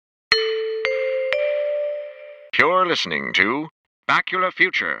You're listening to Bakula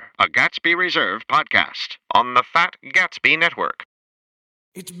Future, a Gatsby Reserve podcast on the Fat Gatsby Network.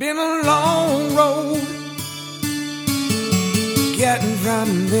 It's been a long road getting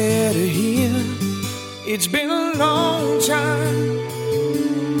from there to here. It's been a long time,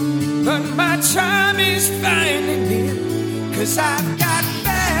 but my time is finally near. 'Cause I've got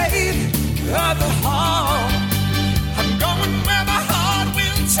faith of the heart. I'm going where my heart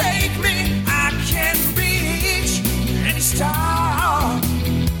will take me. I can reach any star.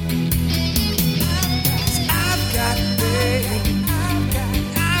 I've got faith.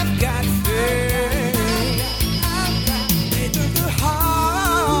 I've got faith. Faith of the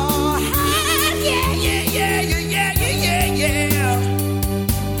heart. Yeah, yeah, yeah, yeah, yeah, yeah, yeah, yeah.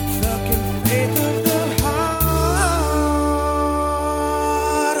 Fucking faith of the heart.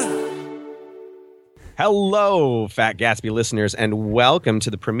 Hello, Fat Gatsby listeners, and welcome to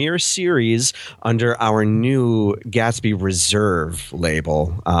the premiere series under our new Gatsby Reserve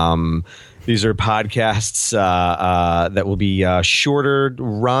label. These are podcasts that will be shorter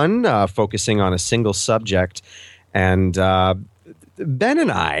run, focusing on a single subject. And Ben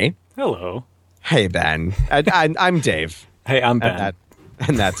and I... Hello. Hey, Ben. I'm Dave. Hey, I'm Ben.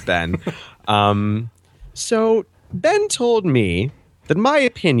 And that's Ben. So Ben told me that my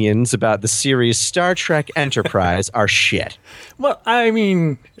opinions about the series Star Trek Enterprise are shit. Well, I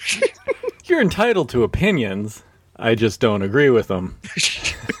mean, you're entitled to opinions. I just don't agree with them.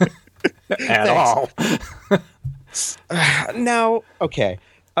 At all. Now, okay.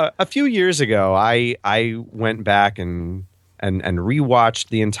 A few years ago, I went back and rewatched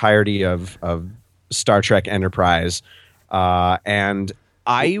the entirety of Star Trek Enterprise, and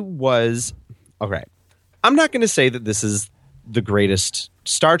I was okay. I'm not going to say that this is the greatest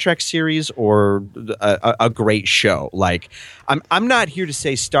Star Trek series or a great show. Like, I'm not here to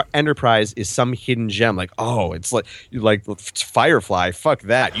say Star Enterprise is some hidden gem. Like, oh, it's like Firefly. Fuck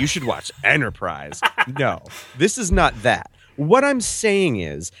that. You should watch Enterprise. No, this is not that. What I'm saying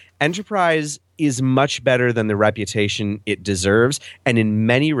is Enterprise is much better than the reputation it deserves, and in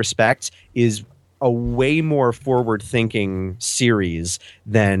many respects is a way more forward-thinking series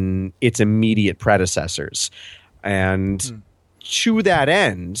than its immediate predecessors. And to that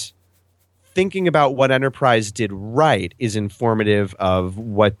end, thinking about what Enterprise did right is informative of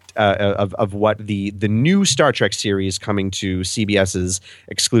what the new Star Trek series coming to CBS's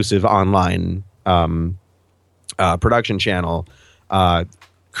exclusive online production channel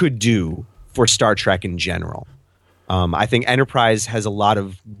could do for Star Trek in general. I think Enterprise has a lot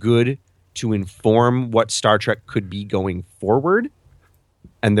of good to inform what Star Trek could be going forward,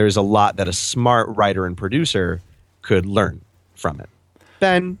 and there's a lot that a smart writer and producer could learn from it.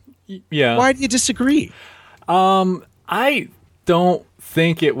 Ben, yeah. Why do you disagree? I don't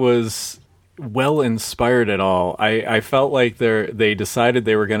think it was well inspired at all. I felt like they decided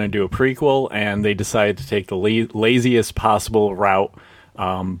they were going to do a prequel, and they decided to take the laziest possible route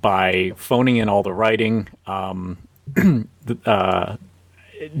by phoning in all the writing.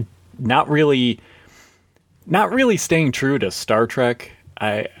 Not really staying true to Star Trek.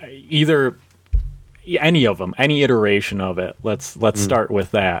 Any of them, any iteration of it. Let's start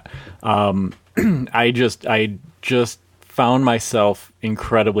with that. I just found myself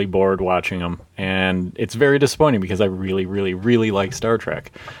incredibly bored watching them, and it's very disappointing because I really, really, really like Star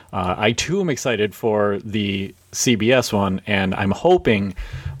Trek. I too am excited for the CBS one, and I'm hoping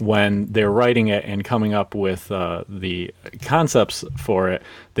when they're writing it and coming up with the concepts for it,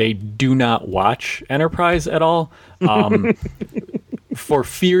 they do not watch Enterprise at all. For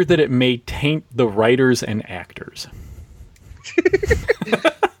fear that it may taint the writers and actors.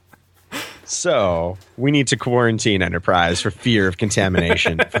 So, we need to quarantine Enterprise for fear of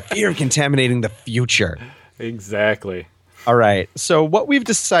contamination. For fear of contaminating the future. Exactly. All right. So, what we've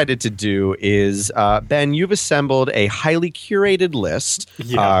decided to do is, Ben, you've assembled a highly curated list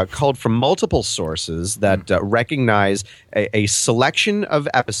called from multiple sources that recognize a selection of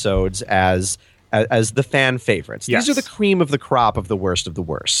episodes as the fan favorites. Yes. These are the cream of the crop of the worst of the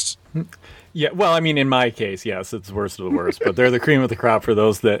worst. Yeah, well, I mean, in my case, yes, it's the worst of the worst, but they're the cream of the crop for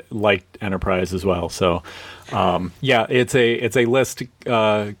those that liked Enterprise as well. So, yeah, it's a list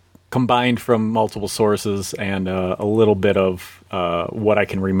combined from multiple sources and a little bit of what I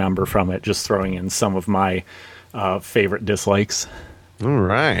can remember from it, just throwing in some of my favorite dislikes. All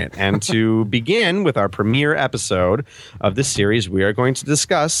right. And to begin with our premiere episode of this series, we are going to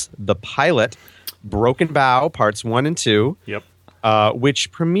discuss the pilot, Broken Bow, Parts 1 and 2. Yep.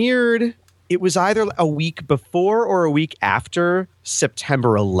 Which premiered, it was either a week before or a week after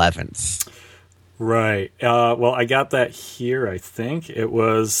September 11th. Right. Well, I got that here, I think. It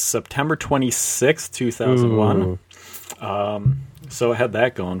was September 26th, 2001. So it had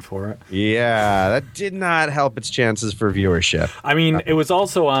that going for it. Yeah, that did not help its chances for viewership. I mean, it was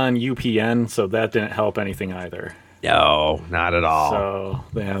also on UPN, so that didn't help anything either. No, not at all. So,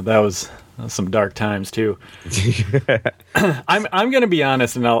 yeah, that was some dark times, too. I'm going to be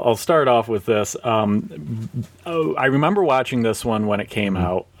honest, and I'll start off with this. I remember watching this one when it came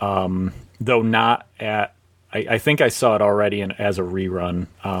out, though not at... I think I saw it already as a rerun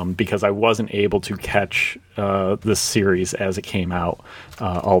because I wasn't able to catch this series as it came out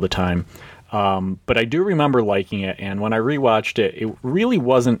all the time. But I do remember liking it, and when I rewatched it, it really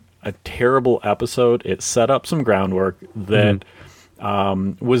wasn't a terrible episode. It set up some groundwork that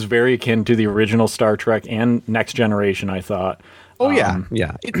was very akin to the original Star Trek and Next Generation, I thought. Oh, yeah.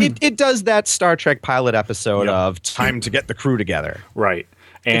 It does that Star Trek pilot episode of time to get the crew together. Right.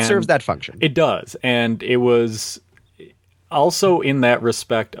 And it serves that function. It does. And it was also in that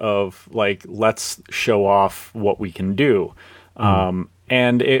respect of, like, let's show off what we can do. And,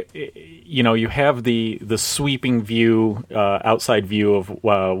 you have the sweeping view, outside view of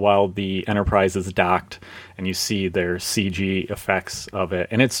while the Enterprise is docked, and you see their CG effects of it.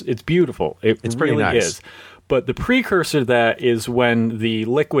 And it's beautiful. It's really pretty nice. is. But the precursor to that is when the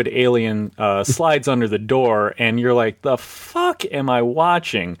liquid alien slides under the door, and you're like, the fuck am I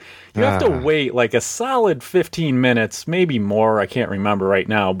watching? You have to wait like a solid 15 minutes, maybe more, I can't remember right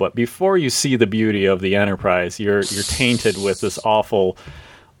now, but before you see the beauty of the Enterprise, you're tainted with this awful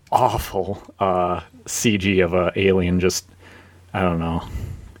CG of a alien just, I don't know.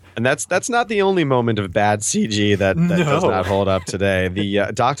 And that's not the only moment of bad CG that does not hold up today.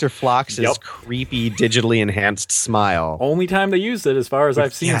 The Dr. Phlox's creepy, digitally enhanced smile. Only time they used it, as far as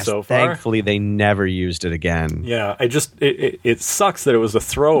I've seen so far. Thankfully, they never used it again. Yeah, it sucks that it was a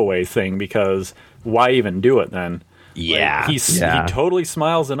throwaway thing, because why even do it then? Yeah, like, he totally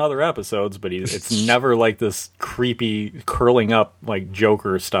smiles in other episodes, but it's never like this creepy curling up like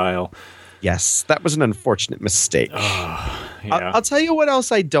Joker style. Yes, that was an unfortunate mistake. Yeah. I'll tell you what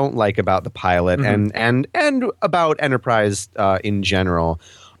else I don't like about the pilot and about Enterprise in general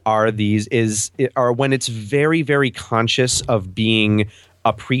are when it's very, very conscious of being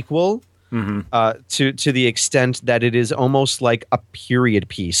a prequel. To the extent that it is almost like a period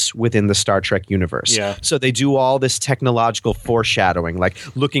piece within the Star Trek universe. Yeah. So they do all this technological foreshadowing, like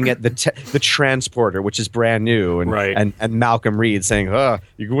looking at the transporter, which is brand new, and Malcolm Reed saying,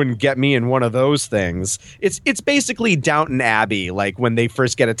 you wouldn't get me in one of those things. It's basically Downton Abbey, like when they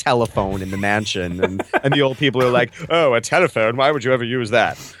first get a telephone in the mansion, and the old people are like, oh, a telephone? Why would you ever use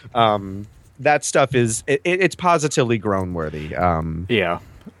that? That stuff it's positively groan-worthy.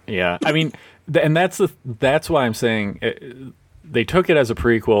 Yeah, I mean, and that's why I'm saying they took it as a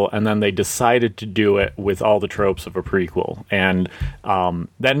prequel, and then they decided to do it with all the tropes of a prequel. And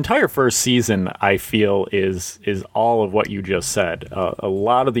that entire first season, I feel, is all of what you just said. A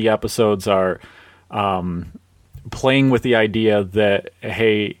lot of the episodes are playing with the idea that,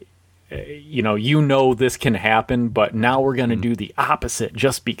 hey, this can happen, but now we're going to do the opposite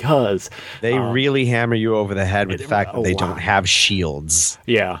just because. They really hammer you over the head with the fact that they don't have shields.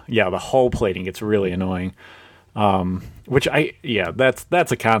 Yeah, the hull plating gets really annoying. Which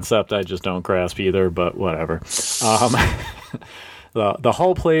that's a concept I just don't grasp either, but whatever. The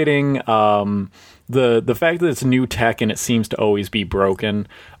hull plating, the fact that it's new tech and it seems to always be broken,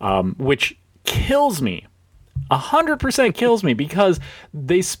 which kills me. 100% kills me, because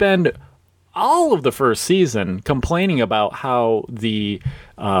they spend all of the first season complaining about how the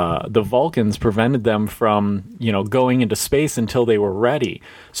Vulcans prevented them from, going into space until they were ready.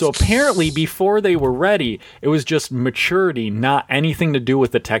 So apparently before they were ready, it was just maturity, not anything to do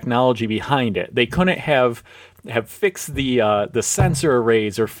with the technology behind it. They couldn't have fixed the sensor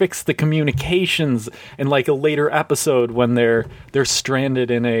arrays or fixed the communications in like a later episode when they're stranded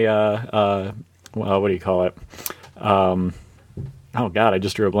in a what do you call it? Oh God, I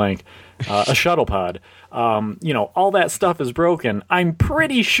just drew a blank. A shuttle pod. All that stuff is broken. I'm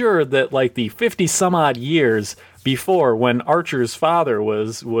pretty sure that like the 50 some odd years before, when Archer's father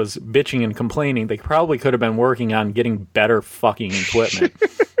was bitching and complaining, they probably could have been working on getting better fucking equipment.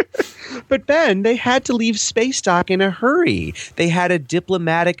 But Ben, they had to leave space dock in a hurry. They had a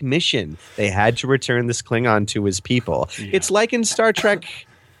diplomatic mission. They had to return this Klingon to his people. Yeah. It's like in Star Trek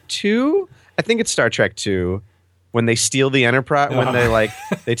 2. I think it's Star Trek 2, when they steal the Enterprise, when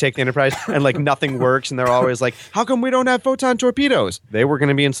they take the Enterprise and like nothing works, and they're always like, how come we don't have photon torpedoes? They were going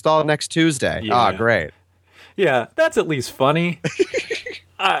to be installed next Tuesday. Yeah. Great. Yeah, that's at least funny.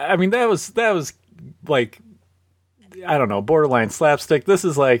 I mean, that was like I don't know, borderline slapstick. This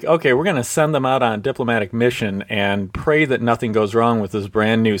is like, okay, we're going to send them out on a diplomatic mission and pray that nothing goes wrong with this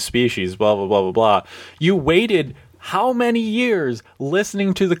brand new species, blah, blah, blah, blah, blah. You waited how many years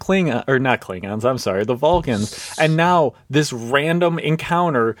listening to the the Vulcans, and now this random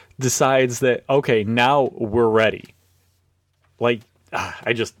encounter decides that, okay, now we're ready. Like,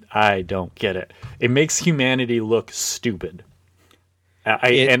 I don't get it. It makes humanity look stupid.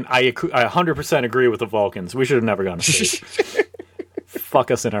 I 100% agree with the Vulcans. We should have never gone to space.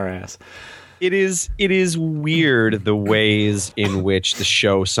 Fuck us in our ass. It is weird the ways in which the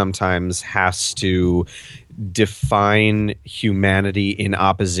show sometimes has to define humanity in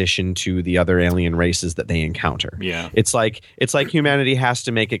opposition to the other alien races that they encounter. Yeah. It's like humanity has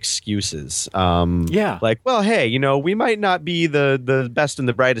to make excuses. Like, well, hey, we might not be the best and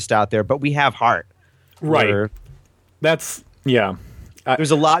the brightest out there, but we have heart. Right. Yeah.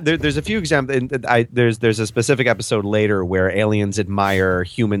 There's a lot. There's a few examples. There's a specific episode later where aliens admire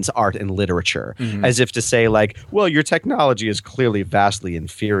humans' art and literature, as if to say, like, well, your technology is clearly vastly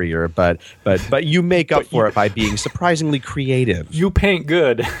inferior, but you make up for it by being surprisingly creative. You paint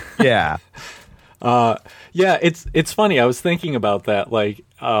good. Yeah. Yeah. It's funny. I was thinking about that. Like,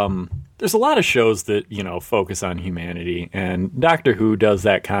 there's a lot of shows that focus on humanity, and Doctor Who does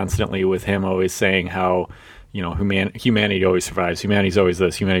that constantly with him always saying how, humanity always survives. Humanity's always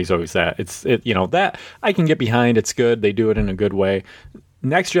this. Humanity's always that. That I can get behind. It's good. They do it in a good way.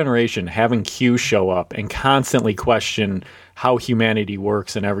 Next Generation, having Q show up and constantly question how humanity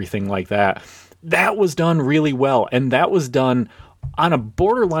works and everything like that, that was done really well. And that was done on a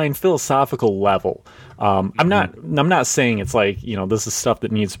borderline philosophical level. I'm not saying it's like, this is stuff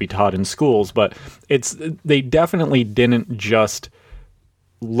that needs to be taught in schools, but they definitely didn't just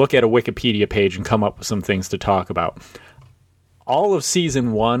look at a Wikipedia page and come up with some things to talk about. All of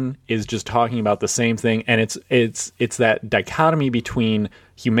season 1 is just talking about the same thing, and it's that dichotomy between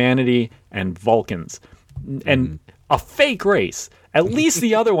humanity and Vulcans, and a fake race. At least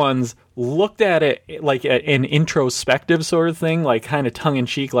the other ones looked at it like an introspective sort of thing, like kind of tongue in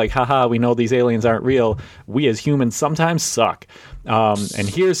cheek, like, haha, we know these aliens aren't real. We as humans sometimes suck. And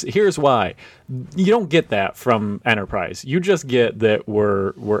here's why. You don't get that from Enterprise. You just get that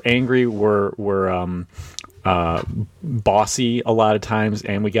we're angry, we're bossy a lot of times,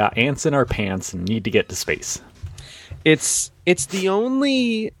 and we got ants in our pants and need to get to space. It's the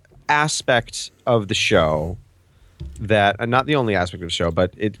only aspect of the show that, not the only aspect of the show,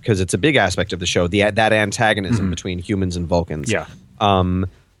 but because it's a big aspect of the show, that antagonism between humans and Vulcans. Yeah.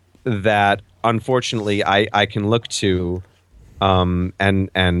 That unfortunately I can look to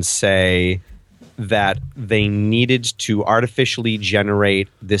and say that they needed to artificially generate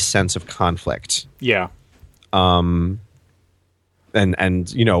this sense of conflict. Yeah. And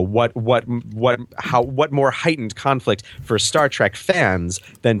what more heightened conflict for Star Trek fans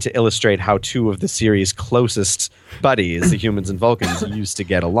than to illustrate how two of the series' closest buddies, the humans and Vulcans, used to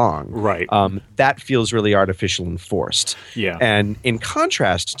get along. Right. That feels really artificial and forced. Yeah. And in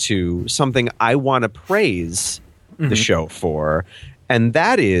contrast to something I want to praise the show for, and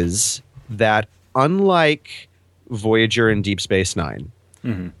that is that unlike Voyager and Deep Space Nine,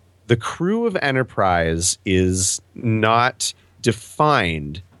 the crew of Enterprise is not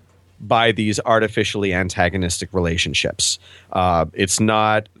defined by these artificially antagonistic relationships. It's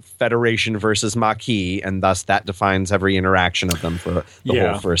not Federation versus Maquis, and thus that defines every interaction of them for the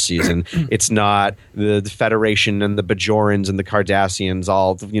whole first season. It's not the Federation and the Bajorans and the Cardassians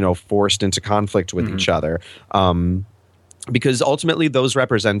all forced into conflict with each other. Because ultimately those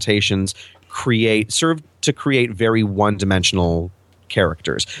representations serve to create very one-dimensional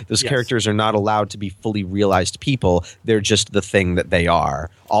characters. Those characters are not allowed to be fully realized people. They're just the thing that they are.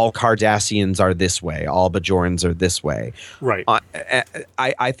 All Cardassians are this way. All Bajorans are this way. Right.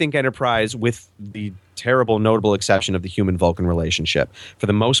 I think Enterprise, with the terrible notable exception of the human-Vulcan relationship, for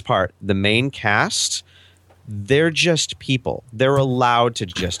the most part, the main cast, they're just people. They're allowed to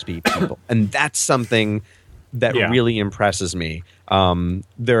just be people. And that's something that really impresses me.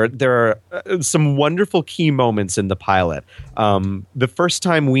 There are some wonderful key moments in the pilot. The first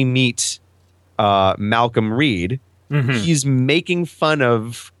time we meet Malcolm Reed, he's making fun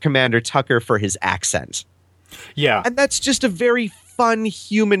of Commander Tucker for his accent. Yeah. And that's just a very fun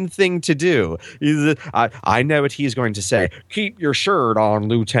human thing to do. I know what he's going to say. Keep your shirt on,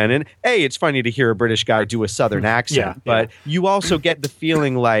 Lieutenant. Hey, it's funny to hear a British guy do a Southern accent, but you also get the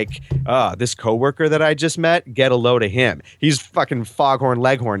feeling like, this coworker that I just met, get a load of him. He's fucking Foghorn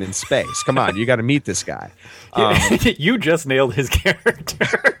Leghorn in space. Come on, you got to meet this guy. You just nailed his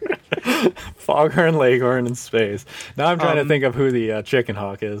character. Foghorn and Leghorn in space. Now I'm trying to think of who the chicken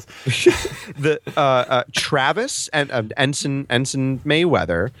hawk is. The Travis and Ensign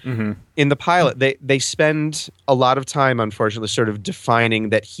Mayweather in the pilot, they spend a lot of time, unfortunately, sort of defining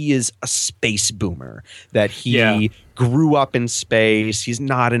that he is a space boomer, that he grew up in space. He's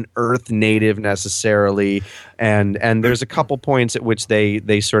not an Earth native necessarily, and there's a couple points at which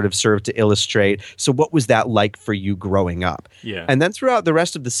they sort of serve to illustrate. So, what was that like for you growing up? Yeah, and then throughout the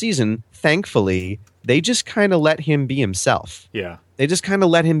rest of the season, thankfully, they just kind of let him be himself. Yeah. They just kind of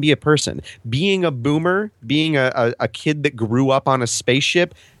let him be a person. Being a boomer, being a kid that grew up on a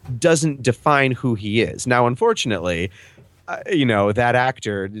spaceship doesn't define who he is. Now, unfortunately, that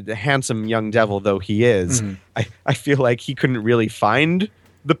actor, the handsome young devil though he is, I feel like he couldn't really find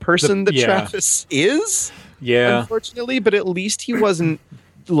the person that Travis is. Yeah. Unfortunately, but at least he wasn't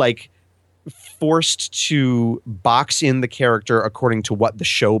like forced to box in the character according to what the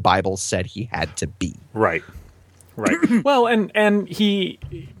show Bible said he had to be. Right. Well, and he,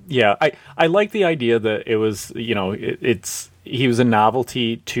 I like the idea that it was, he was a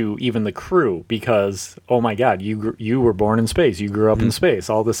novelty to even the crew because, oh my God, you were born in space, you grew up in space,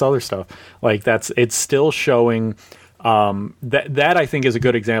 all this other stuff. Like it's still showing. That I think is a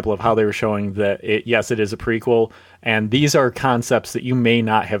good example of how they were showing that it is a prequel, and these are concepts that you may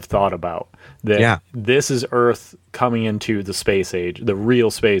not have thought about. That this is Earth coming into the space age, the real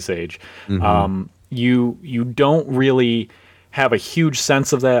space age. You don't really have a huge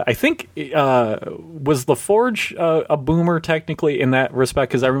sense of that. I think was LaForge a boomer technically in that respect?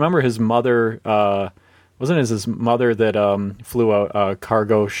 Because I remember his mother wasn't it his mother that flew a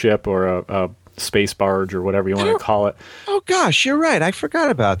cargo ship or a space barge or whatever you want to call it. Oh gosh, you're right. I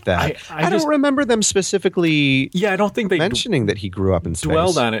forgot about that. I don't remember them specifically. Yeah, I don't think they mentioning that he grew up in space.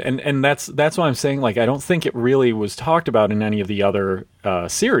 Dwelled on it, and that's why I'm saying like I don't think it really was talked about in any of the other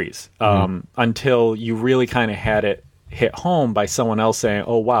series until you really kind of had it hit home by someone else saying,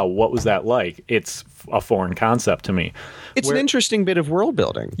 "Oh wow, what was that like?" It's a foreign concept to me. It's an interesting bit of world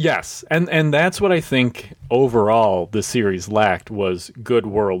building. Yes, and that's what I think overall the series lacked was good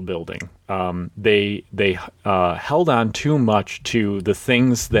world building. They held on too much to the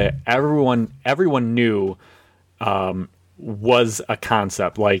things that everyone knew was a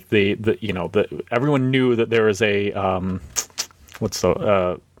concept. Like everyone knew that there was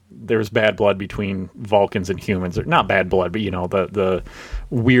there's bad blood between Vulcans and humans, or not bad blood, but the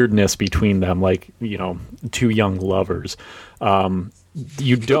weirdness between them, like two young lovers.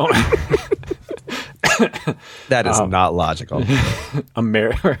 You don't. That is not logical.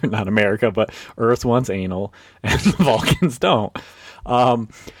 Not America, but Earth wants anal, and the Vulcans don't.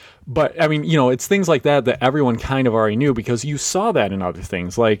 But I mean, it's things like that everyone kind of already knew because you saw that in other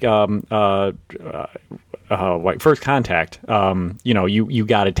things, like First Contact. You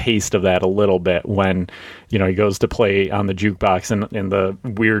got a taste of that a little bit when he goes to play on the jukebox and the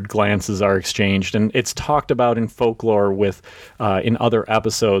weird glances are exchanged, and it's talked about in folklore with in other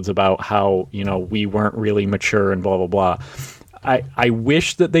episodes about how we weren't really mature and blah blah blah. I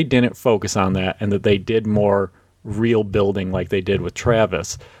wish that they didn't focus on that and that they did more real building like they did with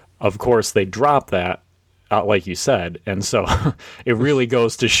Travis. Of course, they dropped that, like you said, and so it really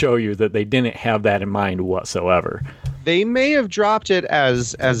goes to show you that they didn't have that in mind whatsoever. They may have dropped it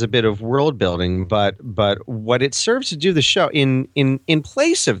as a bit of world building, but what it serves to do the show in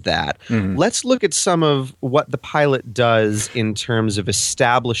place of that, let's look at some of what the pilot does in terms of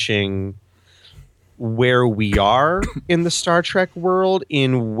establishing where we are in the Star Trek world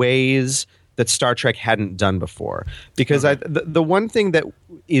in ways that Star Trek hadn't done before. Because the one thing that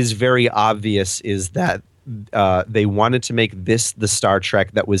is very obvious is that they wanted to make this the Star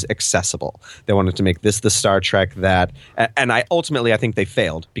Trek that was accessible. They wanted to make this the Star Trek that, and I think they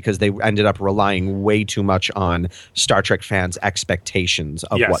failed because they ended up relying way too much on Star Trek fans' expectations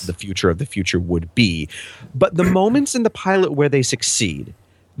of what the future of the future would be. But the moments in the pilot where they succeed,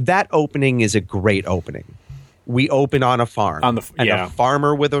 that opening is a great opening. We open on a farm, a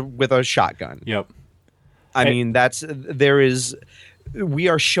farmer with a shotgun. Yep. I mean, we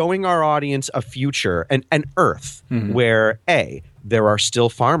are showing our audience a future, an Earth where A, there are still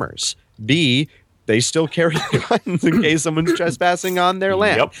farmers. B, they still carry guns in case someone's trespassing on their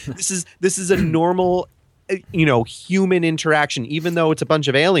land. Yep. This is a normal, human interaction, even though it's a bunch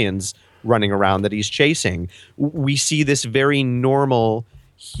of aliens running around that he's chasing. We see this very normal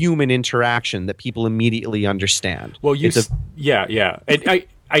human interaction that people immediately understand. Well,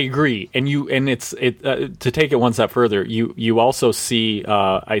 I agree, and to take it one step further, you also see,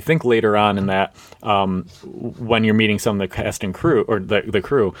 I think later on in that, when you're meeting some of the cast and crew or the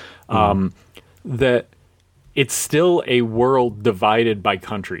crew, that it's still a world divided by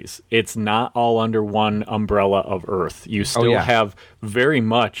countries. It's not all under one umbrella of Earth. You still have very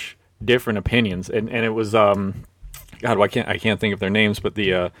much different opinions. And it was I can't think of their names, but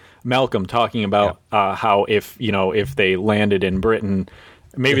the Malcolm talking about how if they landed in Britain,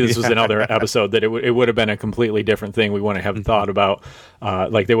 maybe this was another episode, that it would have been a completely different thing. We wouldn't have thought about,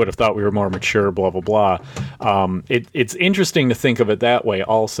 like they would have thought we were more mature, blah, blah, blah. It's interesting to think of it that way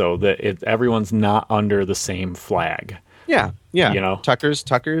also, that everyone's not under the same flag. Yeah. Tucker's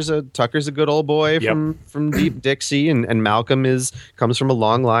a good old boy from deep Dixie, and Malcolm comes from a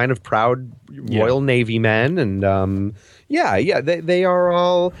long line of proud Royal Navy men, and they are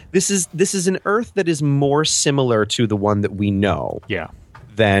all. This is an Earth that is more similar to the one that we know. Yeah.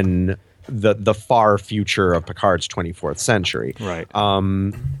 Than the far future of Picard's 24th century. Right.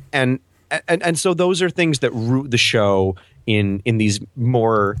 And so those are things that root the show in these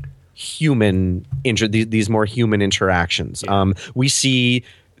more human these more human interactions. We see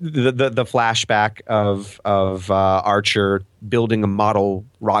the flashback of Archer building a model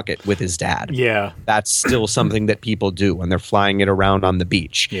rocket with his dad. Yeah. That's still something that people do when they're flying it around on the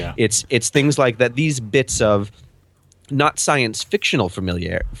beach. Yeah. It's things like that, these bits of not science fictional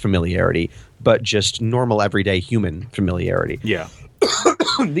familiarity, but just normal everyday human familiarity. Yeah.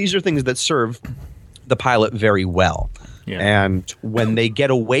 These are things that serve the pilot very well. Yeah. And when they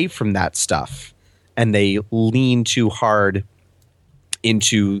get away from that stuff and they lean too hard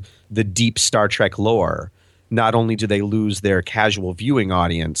into the deep Star Trek lore, not only do they lose their casual viewing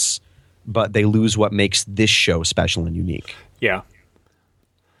audience, but they lose what makes this show special and unique. Yeah.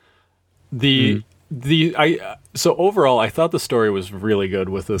 So overall, I thought the story was really good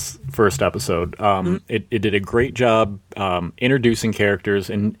with this first episode. It did a great job introducing characters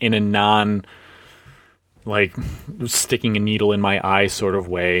in a non, like, sticking a needle in my eye sort of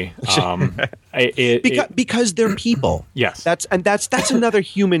way. Because they're people. Yes. That's another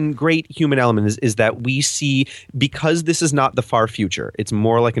great human element is that we see, because this is not the far future. It's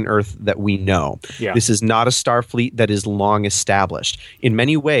more like an Earth that we know. Yeah. This is not a Starfleet that is long established. In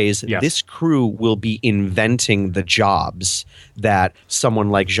many ways, this crew will be inventing the jobs that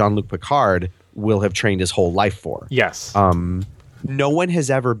someone like Jean-Luc Picard will have trained his whole life for. Yes. No one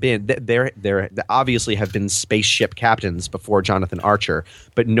has ever been there obviously have been spaceship captains before Jonathan Archer,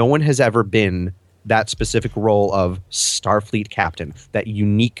 but no one has ever been that specific role of Starfleet captain, that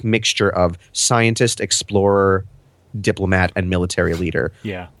unique mixture of scientist, explorer, diplomat, and military leader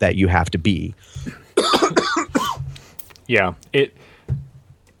that you have to be. Yeah.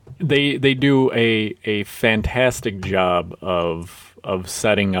 They do a fantastic job of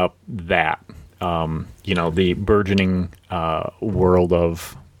setting up that. The burgeoning world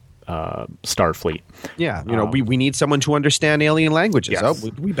of Starfleet. Yeah, we need someone to understand alien languages. Yes. Oh,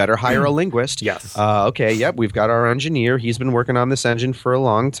 we better hire a linguist. Yes. Okay, yep, we've got our engineer. He's been working on this engine for a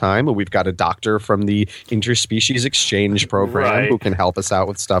long time. We've got a doctor from the interspecies exchange program who can help us out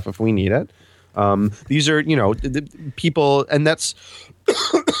with stuff if we need it. These are, the people, and that's...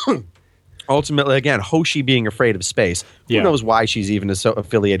 Ultimately, again, Hoshi being afraid of space. Who knows why she's even so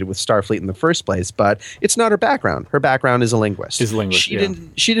affiliated with Starfleet in the first place? But it's not her background. Her background is a linguist. She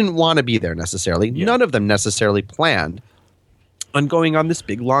didn't want to be there necessarily. Yeah. None of them necessarily planned on going on this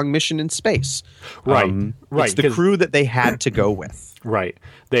big long mission in space. Right. It's the crew that they had to go with. Right.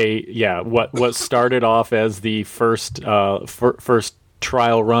 What started off as the first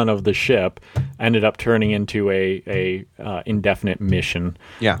trial run of the ship ended up turning into a indefinite mission.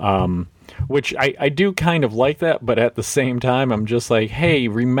 Yeah. Which I do kind of like that, but at the same time, I'm just like, hey,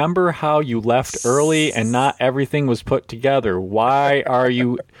 remember how you left early and not everything was put together? Why are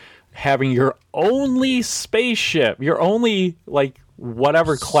you having your only spaceship, your only, like,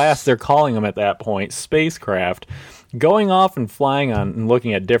 whatever class they're calling them at that point, spacecraft, going off and flying on and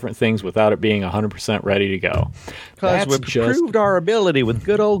looking at different things without it being 100% ready to go? Because we've proved our ability with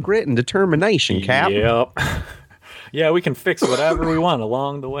good old grit and determination, Cap. Yep. Yeah, we can fix whatever we want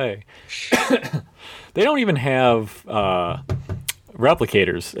along the way. They don't even have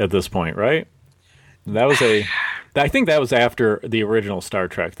replicators at this point, right? I think that was after the original Star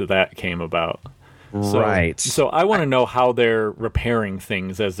Trek that came about. Right. So I want to know how they're repairing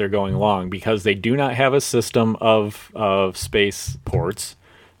things as they're going along, because they do not have a system of space ports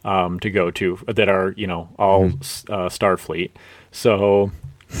to go to that are, all Starfleet. So...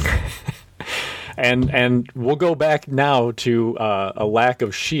 And we'll go back now to a lack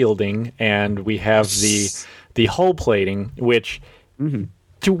of shielding, and we have the hull plating, which,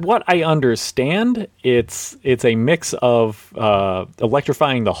 to what I understand, it's a mix of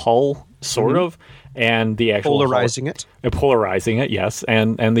electrifying the hull, sort of, and the actual polarizing it, yes,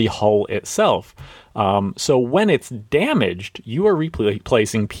 and the hull itself. So when it's damaged, you are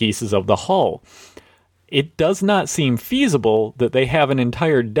replacing pieces of the hull. It does not seem feasible that they have an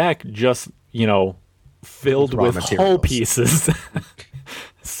entire deck just, filled with hull pieces.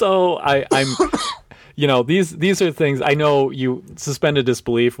 So I'm these are things. I know you suspended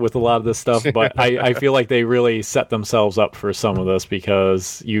disbelief with a lot of this stuff, but I feel like they really set themselves up for some of this,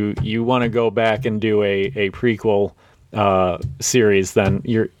 because you want to go back and do a prequel series, then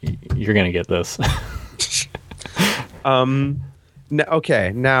you're gonna get this.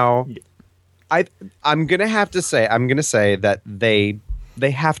 Okay, now I'm gonna say that they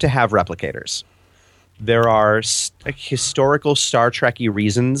have to have replicators. There are historical Star Trek-y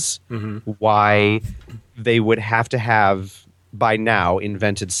reasons why they would have to have, by now,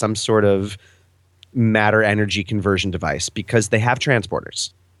 invented some sort of matter-energy conversion device, because they have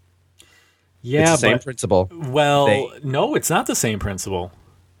transporters. Yeah, it's the same principle. Well, no, it's not the same principle,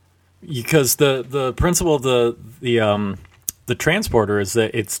 because the principle of the transporter is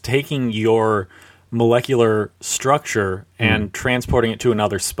that it's taking your molecular structure and transporting it to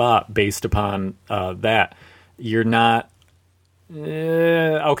another spot based upon that. You're not...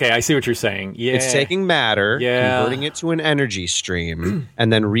 okay, I see what you're saying. Yeah, it's taking matter, converting it to an energy stream,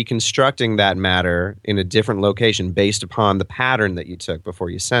 and then reconstructing that matter in a different location based upon the pattern that you took before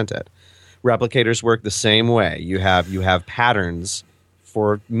you sent it. Replicators work the same way. You have patterns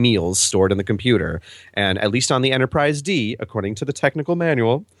for meals stored in the computer, and at least on the Enterprise D, according to the technical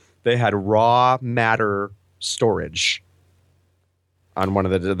manual, they had raw matter storage on one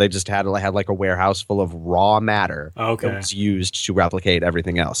of they just had like a warehouse full of raw matter that was used to replicate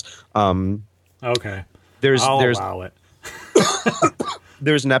everything else. Okay. There's allow it.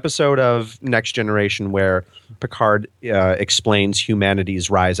 There's an episode of Next Generation where Picard explains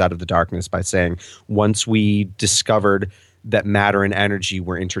humanity's rise out of the darkness by saying, once we discovered that matter and energy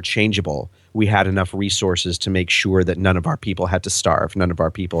were interchangeable, we had enough resources to make sure that none of our people had to starve, none of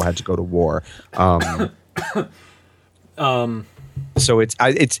our people had to go to war. So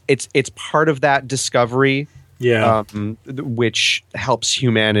it's part of that discovery, which helps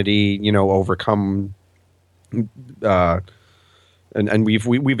humanity, overcome. And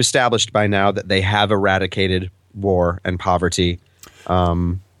we've established by now that they have eradicated war and poverty.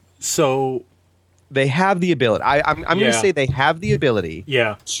 So they have the ability. I'm going to say they have the ability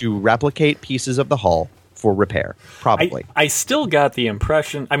to replicate pieces of the hull for repair, probably. I still got the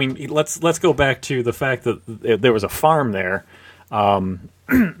impression... I mean, let's go back to the fact that there was a farm there.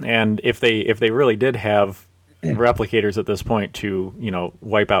 And if they really did have replicators at this point to,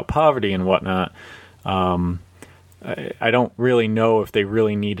 wipe out poverty and whatnot, I don't really know if they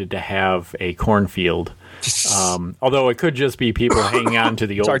really needed to have a cornfield. Although it could just be people hanging on to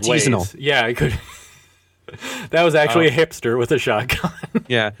the old artisanal ways. Yeah, it could... That was actually a hipster with a shotgun.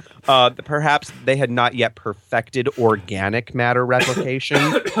 Yeah. Perhaps they had not yet perfected organic matter replication.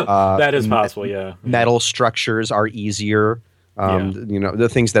 That is possible, yeah. Metal structures are easier. The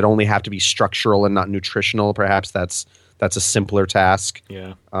things that only have to be structural and not nutritional, perhaps that's a simpler task.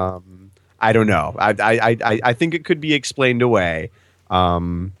 Yeah. I don't know. I think it could be explained away.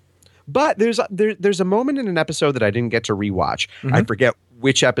 But there's a moment in an episode that I didn't get to rewatch. I forget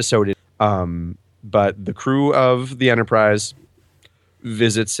which episode it is. But the crew of the Enterprise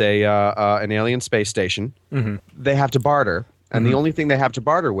visits an alien space station. They have to barter, and the only thing they have to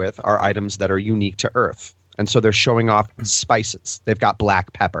barter with are items that are unique to Earth. And so they're showing off spices. They've got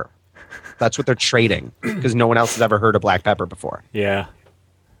black pepper. That's what they're trading, because no one else has ever heard of black pepper before. Yeah.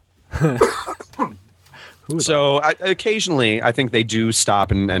 So occasionally, I think they do stop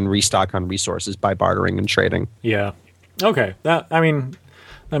and restock on resources by bartering and trading. Yeah. Okay. That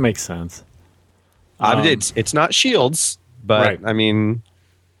makes sense. It's not shields, but right. I mean,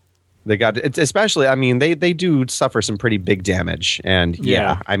 they got it. Especially, I mean, they do suffer some pretty big damage, and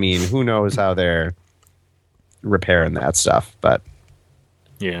I mean, who knows how they're repairing that stuff? But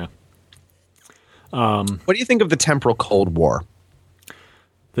yeah. What do you think of the temporal Cold War?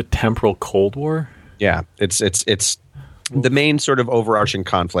 The temporal Cold War? Yeah, it's the main sort of overarching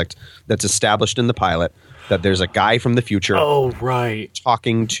conflict that's established in the pilot. That there's a guy from the future. Oh, right.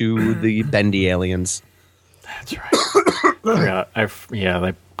 Talking to the bendy aliens. That's right.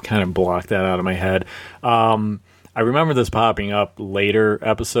 They kind of blocked that out of my head. I remember this popping up later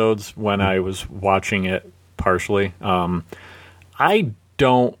episodes when I was watching it partially. I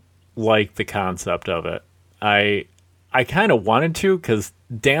don't like the concept of it. I kind of wanted to, because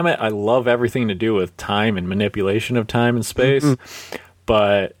damn it, I love everything to do with time and manipulation of time and space.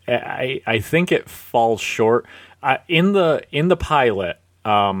 But I think it falls short. In the pilot,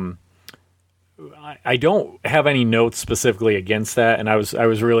 I don't have any notes specifically against that, and I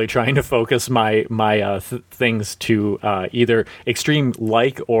was really trying to focus my things to either extreme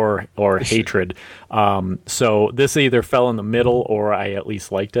like or hatred. So this either fell in the middle, or I at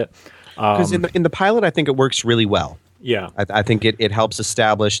least liked it. Because in the pilot, I think it works really well. Yeah, I think it helps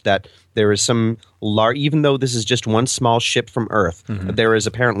establish that there is some large, even though this is just one small ship from Earth, there is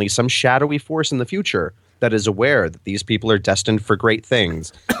apparently some shadowy force in the future that is aware that these people are destined for great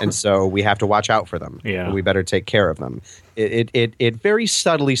things, and so we have to watch out for them. Yeah, and we better take care of them. It very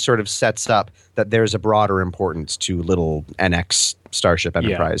subtly sort of sets up that there's a broader importance to little NX Starship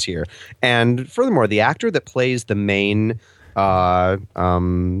Enterprise here, and furthermore, the actor that plays the main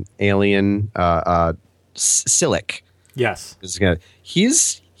alien Silic. Yes,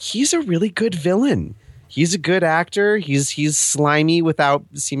 he's a really good villain. He's a good actor. He's slimy without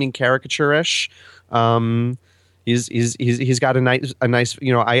seeming caricaturish. He's got a nice.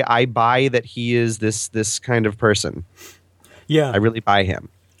 You know, I buy that he is this kind of person. Yeah, I really buy him.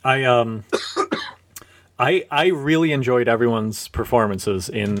 I really enjoyed everyone's performances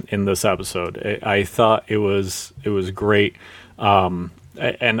in this episode. I thought it was great.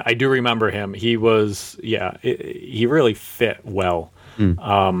 And I do remember him. He was, he really fit well.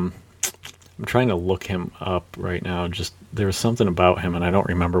 I'm trying to look him up right now. Just there was something about him, and I don't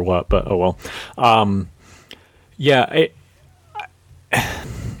remember what. But oh well.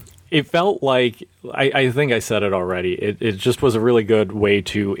 It felt like I think I said it already. It just was a really good way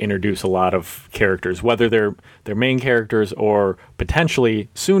to introduce a lot of characters, whether they're main characters or potentially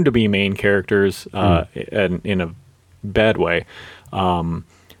soon to be main characters, in a bad way.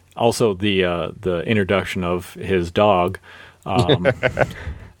 Also, the introduction of his dog,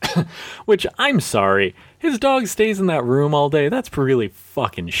 which I'm sorry, his dog stays in that room all day. That's really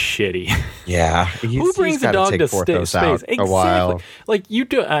fucking shitty. Yeah, who brings a dog to space? Exactly. A while. Like you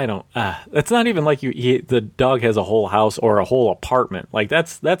do. I don't. That's not even like the dog has a whole house or a whole apartment. Like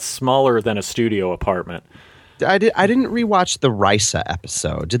that's smaller than a studio apartment. I didn't rewatch the Risa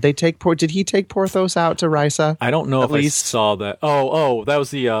episode. Did he take Porthos out to Risa? I don't know if I saw that. Oh, that was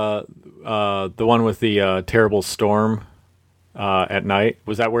the one with the terrible storm at night.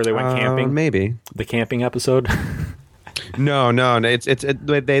 Was that where they went camping? Maybe the camping episode. No. They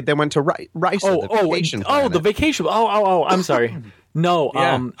went to Risa. The vacation planet. The vacation. Oh. I'm sorry. No.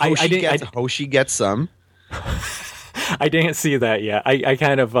 Yeah. Hoshi gets some. I didn't see that yet. I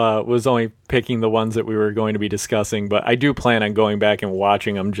kind of was only picking the ones that we were going to be discussing, but I do plan on going back and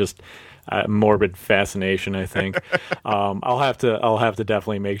watching them. Just morbid fascination, I think. I'll have to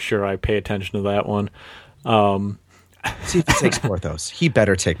definitely make sure I pay attention to that one. See if he takes Porthos. He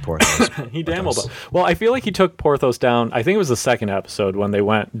better take Porthos. He damn well. Well, I feel like he took Porthos down. I think it was the second episode when they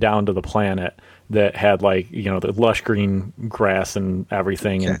went down to the planet that had the lush green grass and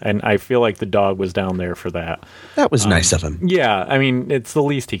everything, and I feel like the dog was down there for that. That was nice of him. Yeah, I mean it's the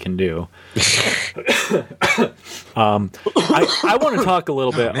least he can do. I want to talk a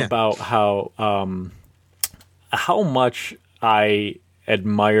little bit about how much I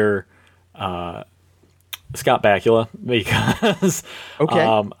admire Scott Bakula, because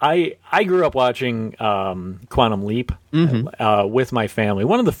I grew up watching Quantum Leap with my family.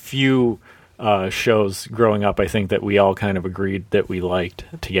 One of the few shows growing up, I think, that we all kind of agreed that we liked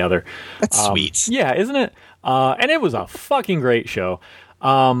together. That's sweet. Yeah, isn't it? And it was a fucking great show.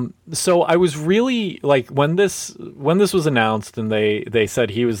 So I was really like when this was announced and they said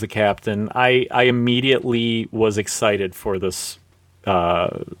he was the captain, I immediately was excited for this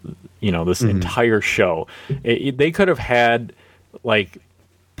this entire show. They could have had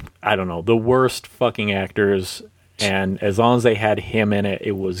the worst fucking actors, and as long as they had him in it,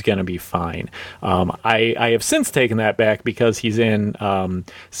 it was going to be fine. I have since taken that back because he's in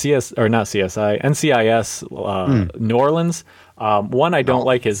NCIS New Orleans. One, I don't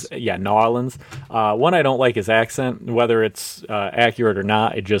like his New Orleans. One, I don't like his accent, whether it's accurate or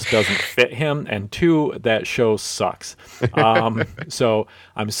not. It just doesn't fit him. And two, that show sucks. So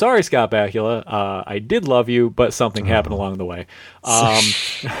I'm sorry, Scott Bakula. I did love you, but something happened along the way.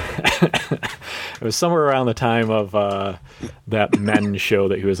 It was somewhere around the time of that Men show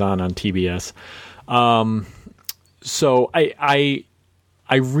that he was on TBS. So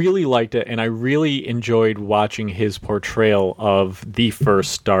I really liked it, and I really enjoyed watching his portrayal of the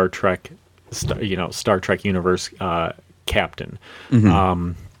first Star Trek universe captain.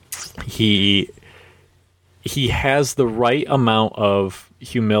 He has the right amount of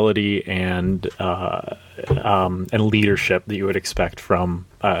humility and leadership that you would expect from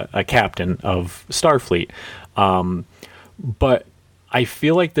a captain of Starfleet. But I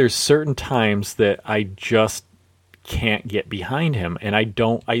feel like there's certain times that I just can't get behind him, and I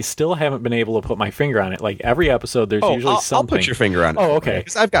still haven't been able to put my finger on it. Like every episode, there's usually something. I'll put your finger on it. Oh, okay.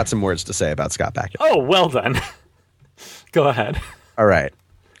 Because I've got some words to say about Scott Bakula. Oh, well then. Go ahead. All right.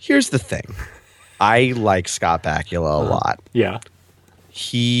 Here's the thing. I like Scott Bakula a lot. Yeah.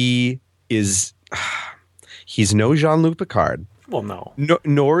 He's no Jean-Luc Picard. Well, no.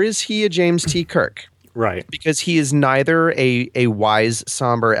 Nor is he a James T. Kirk. Right. Because he is neither a wise,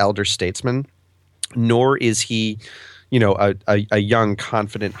 somber elder statesman, nor is he, a young,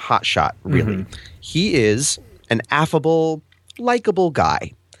 confident hotshot, really. Mm-hmm. He is an affable, likable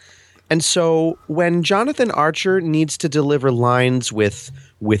guy. And so when Jonathan Archer needs to deliver lines with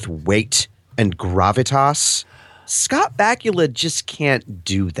weight and gravitas, Scott Bakula just can't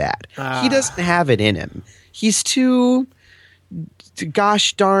do that. He doesn't have it in him. He's too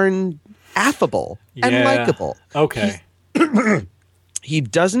gosh darn affable and likable. Okay. He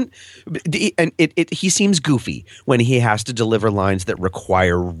doesn't, and he seems goofy when he has to deliver lines that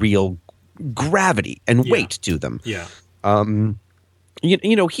require real gravity and weight to them. Yeah.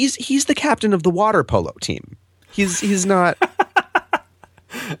 He's the captain of the water polo team. He's not.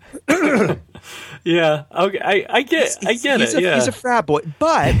 Yeah. Okay. I get it. He's a frat boy,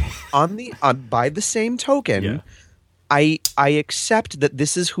 but by the same token, I accept that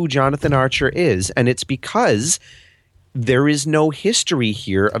this is who Jonathan Archer is, and it's because there is no history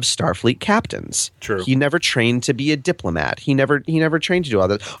here of Starfleet captains. True. He never trained to be a diplomat. He never trained to do all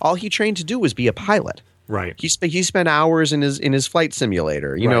that. All he trained to do was be a pilot. Right. He spent hours in his flight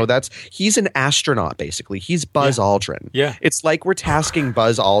simulator. He's an astronaut basically. He's Buzz Aldrin. Yeah. It's like we're tasking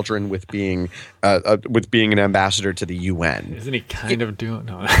Buzz Aldrin with being an ambassador to the UN. Isn't he kind of doing?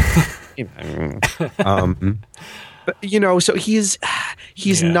 No. But, so he's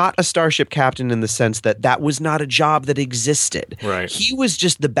not a starship captain in the sense that was not a job that existed. Right. He was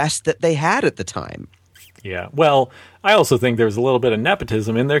just the best that they had at the time. Yeah. Well, I also think there's a little bit of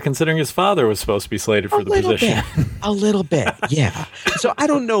nepotism in there, considering his father was supposed to be slated for the position. A little bit, yeah. So I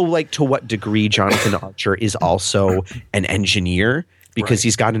don't know, to what degree Jonathan Archer is also an engineer, because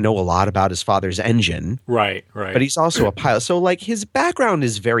he's got to know a lot about his father's engine. Right, right. But he's also a pilot. So, his background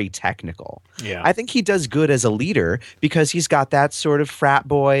is very technical. Yeah. I think he does good as a leader because he's got that sort of frat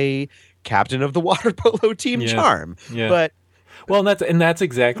boy, captain of the water polo team charm. Yeah. But that's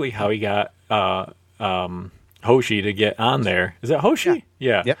exactly how he got Hoshi to get on there. Is that Hoshi?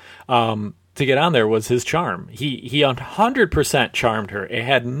 Yeah. Yep. To get on there was his charm. He 100% charmed her. It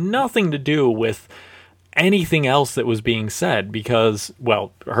had nothing to do with anything else that was being said because,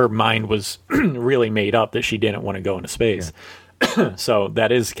 her mind was really made up that she didn't want to go into space. Yeah. So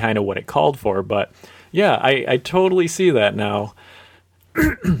that is kind of what it called for. But yeah, I totally see that now.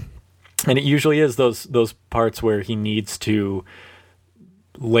 And it usually is those parts where he needs to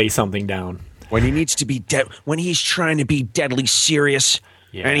lay something down. When he needs to be when he's trying to be deadly serious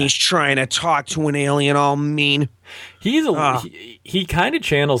and he's trying to talk to an alien all mean. He kind of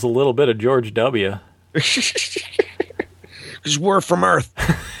channels a little bit of George W. Because we're from Earth.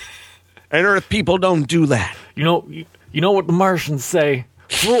 And Earth people don't do that. You know what the Martians say?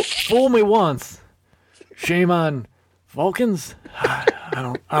 Fool me once. Shame on Vulcans? I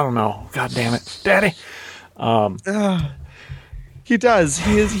don't know. God damn it. Daddy. He does.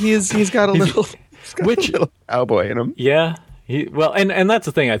 He's got a little cowboy in him. Yeah. And that's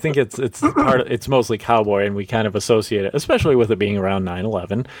the thing. I think it's mostly cowboy, and we kind of associate it, especially with it being around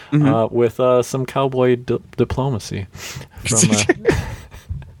 9/11, with some cowboy diplomacy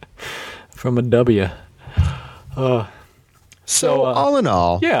from a W. So all in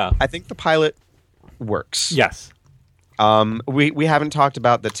all, yeah, I think the pilot works. Yes. We haven't talked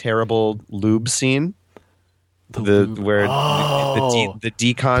about the terrible lube scene. The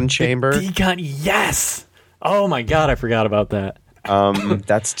decon chamber. The decon, yes. Oh my God, I forgot about that.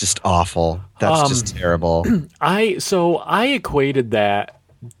 That's just awful. That's just terrible. I equated that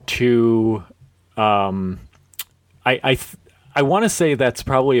to I want to say that's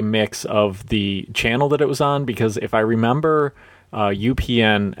probably a mix of the channel that it was on, because if I remember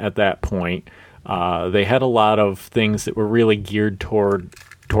UPN at that point, they had a lot of things that were really geared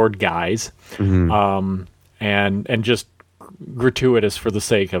toward guys, and just gratuitous for the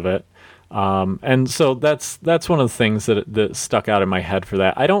sake of it. And so that's one of the things that stuck out in my head for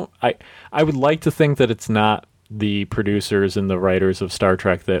that. I would like to think that it's not the producers and the writers of Star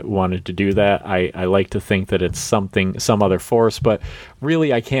Trek that wanted to do that. I like to think that it's some other force, but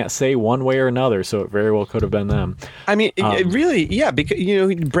really I can't say one way or another, so it very well could have been them. I mean, it really, yeah, because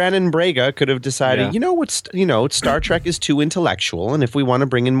Brannon Braga could have decided, Star Trek is too intellectual, and if we want to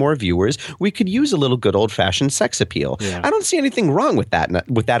bring in more viewers, we could use a little good old-fashioned sex appeal. Yeah. I don't see anything wrong with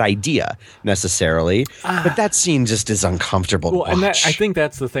that idea necessarily, but that scene just is uncomfortable to watch. And I think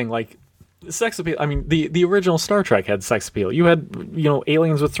that's the thing, like, sex appeal. I mean, the original Star Trek had sex appeal. You had,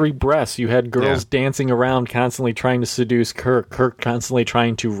 aliens with 3 breasts. You had girls dancing around, constantly trying to seduce Kirk constantly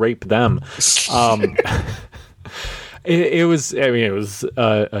trying to rape them. It was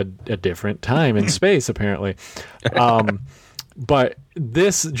a different time in space, apparently. But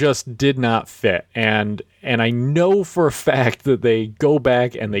this just did not fit, and I know for a fact that they go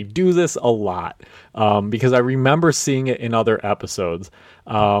back and they do this a lot, because I remember seeing it in other episodes,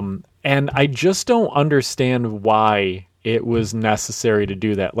 and I just don't understand why it was necessary to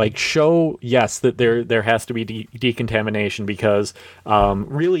do that. Like, show, yes, that there has to be decontamination, because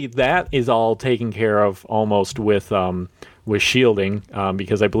really that is all taken care of almost with shielding,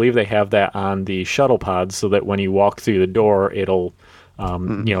 because I believe they have that on the shuttle pods, so that when you walk through the door, it'll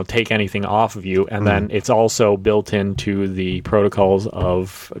take anything off of you, and then it's also built into the protocols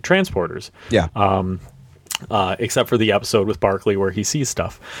of transporters. Yeah. Except for the episode with Barclay where he sees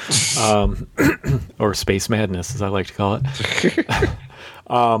stuff, or space madness, as I like to call it.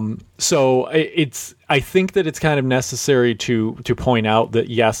 So I think that it's kind of necessary to point out that,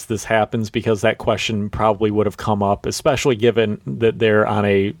 yes, this happens, because that question probably would have come up, especially given that they're on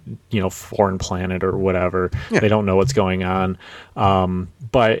a foreign planet or whatever. Yeah. They don't know what's going on.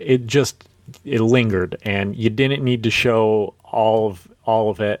 But it lingered, and you didn't need to show all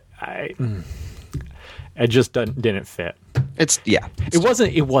of it. It just didn't fit.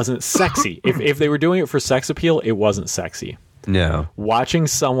 It wasn't sexy. If they were doing it for sex appeal, it wasn't sexy. No. Watching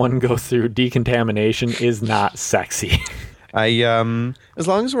someone go through decontamination is not sexy. As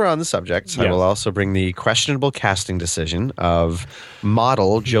long as we're on the subject, I will also bring the questionable casting decision of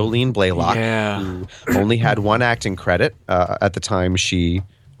model Jolene Blaylock, who only had one acting credit at the time she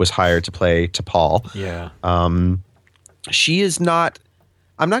was hired to play T'Pol. Yeah. She is not.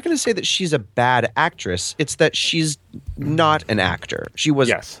 I'm not going to say that she's a bad actress. It's that she's not an actor. She was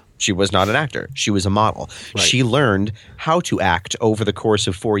not an actor. She was a model. Right. She learned how to act over the course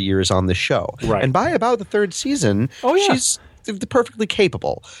of 4 years on the show. Right. And by about the 3rd season, she's perfectly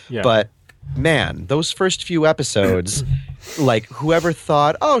capable. Yeah. But man, those first few episodes, like, whoever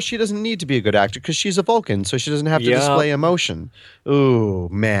thought, she doesn't need to be a good actor because she's a Vulcan, so she doesn't have to display emotion. Ooh,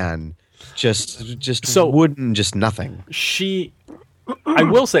 man. Just wooden, just nothing. I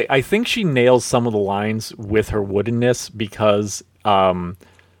will say, I think she nails some of the lines with her woodenness, because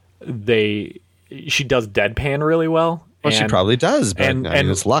she does deadpan really well. Well, she probably does, but and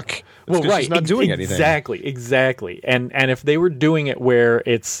it's luck. She's not doing anything. Exactly. And if they were doing it where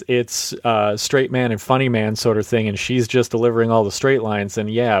it's straight man and funny man sort of thing, and she's just delivering all the straight lines,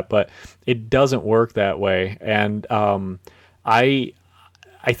 then but it doesn't work that way. And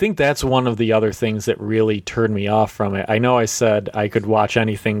I think that's one of the other things that really turned me off from it. I know I said I could watch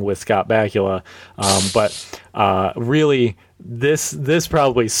anything with Scott Bakula, but really this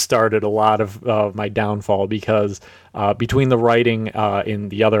probably started a lot of my downfall, because between the writing in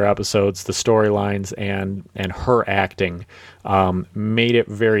the other episodes, the storylines, and her acting made it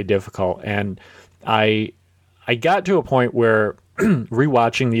very difficult. And I got to a point where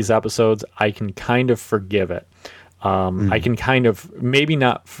rewatching these episodes, I can kind of forgive it. I can kind of maybe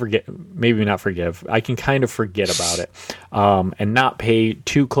not forgive. I can kind of forget about it, and not pay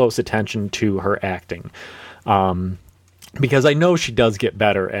too close attention to her acting, because I know she does get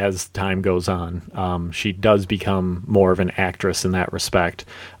better as time goes on. She does become more of an actress in that respect.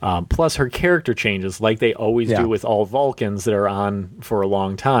 Plus, her character changes, like they always do with all Vulcans that are on for a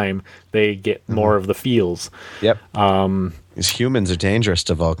long time. They get more of the feels. Yep. These humans are dangerous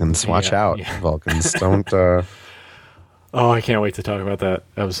to Vulcans. Watch out, Vulcans. Don't. Oh, I can't wait to talk about that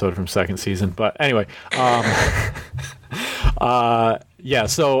episode from 2nd season. But anyway,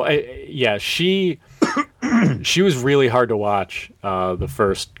 she was really hard to watch the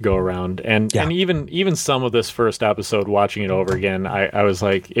first go around, and even some of this first episode, watching it over again, I was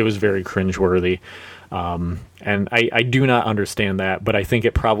like, it was very cringeworthy. And I do not understand that, but I think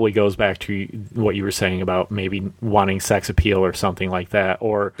it probably goes back to what you were saying about maybe wanting sex appeal or something like that.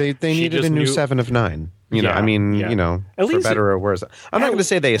 Or they needed a new 7 of 9. For better or worse. I'm not going to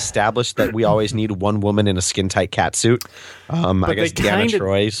say they established that we always need one woman in a skin-tight catsuit. I guess Deanna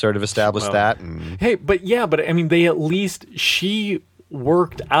Troi sort of established that. Hey, but I mean, they at least, she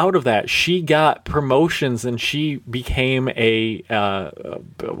worked out of that. She got promotions and she became a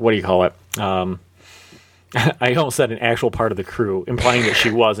what do you call it? I almost said an actual part of the crew, implying that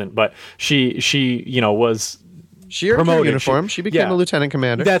she wasn't, but she was. She earned her uniform. She became a lieutenant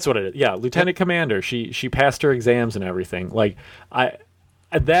commander. That's what it is. Yeah, lieutenant commander. She passed her exams and everything. Like I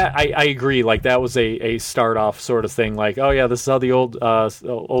agree. Like that was a start off sort of thing. Like, oh yeah, this is how the old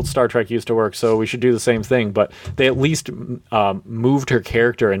Star Trek used to work. So we should do the same thing. But they at least moved her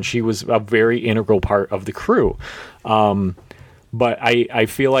character, and she was a very integral part of the crew. But I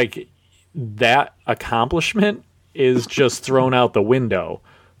feel like that accomplishment is just thrown out the window,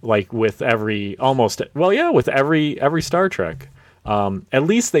 like with every Star Trek. At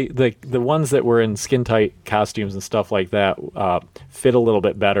least the ones that were in skin tight costumes and stuff like that fit a little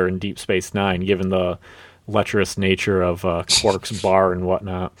bit better in Deep Space Nine, given the lecherous nature of Quark's bar and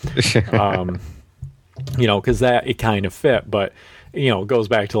whatnot. Because that it kind of fit, but it goes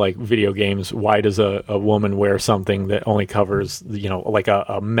back to like video games. Why does a woman wear something that only covers, like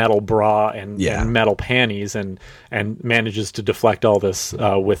a metal bra and metal panties and manages to deflect all this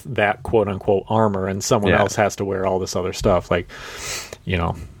with that quote unquote armor, and someone else has to wear all this other stuff? Like,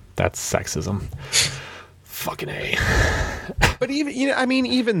 that's sexism. Fucking A. But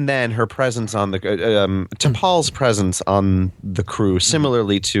even then, her presence on the T'Pol's presence on the crew,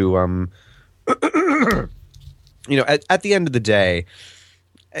 similarly to at the end of the day,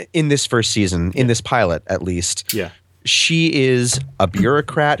 in this first season, in this pilot at least, she is a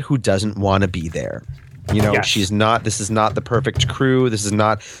bureaucrat who doesn't want to be there. She's not. This is not the perfect crew. This is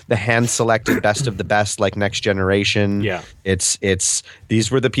not the hand-selected best of the best like Next Generation. Yeah, it's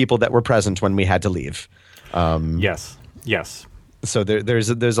these were the people that were present when we had to leave. Yes. So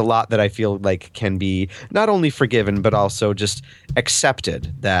there's a lot that I feel like can be not only forgiven but also just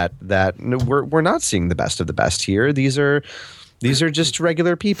accepted that we're not seeing the best of the best here. These are just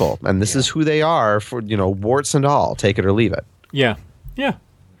regular people, and this is who they are for warts and all. Take it or leave it. Yeah.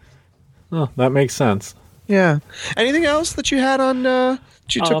 Oh, that makes sense. Yeah. Anything else that you had on? That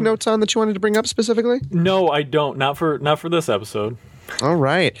you took notes on that you wanted to bring up specifically? No, I don't. Not for this episode. All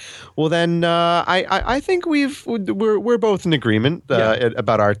right. Well, then I think we're both in agreement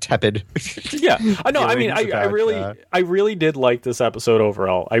about our tepid. Yeah, I know. I mean, I really did like this episode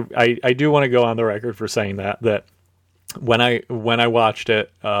overall. I do want to go on the record for saying that when I watched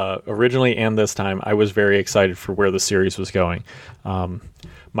it originally and this time, I was very excited for where the series was going.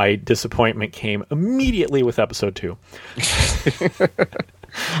 My disappointment came immediately with episode 2.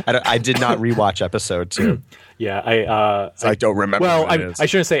 I did not rewatch episode 2. Yeah, I don't remember. Well, I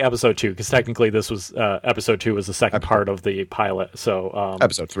shouldn't say episode 2 because technically this was episode 2 was the second part of the pilot. So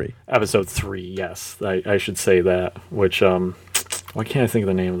episode 3. Episode 3. Yes, I should say that. Which why can't I think of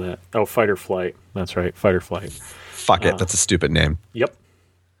the name of that? Oh, Fight or Flight. That's right, Fight or Flight. Fuck it, that's a stupid name. Yep.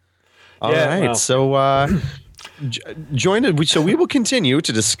 All right, well. So join it. So we will continue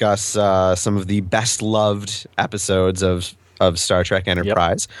to discuss some of the best loved episodes of Star Trek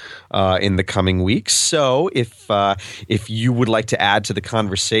Enterprise in the coming weeks. So if you would like to add to the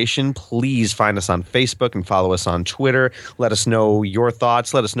conversation, please find us on Facebook and follow us on Twitter. Let us know your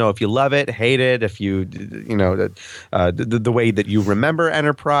thoughts. Let us know if you love it, hate it, if you the way that you remember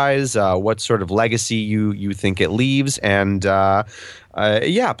Enterprise, what sort of legacy you think it leaves, and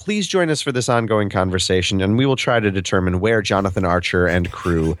please join us for this ongoing conversation, and we will try to determine where Jonathan Archer and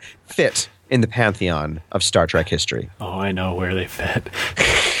crew fit in the pantheon of Star Trek history. Oh, I know where they fit.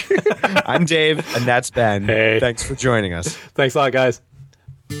 I'm Dave, and that's Ben. Hey. Thanks for joining us. Thanks a lot, guys.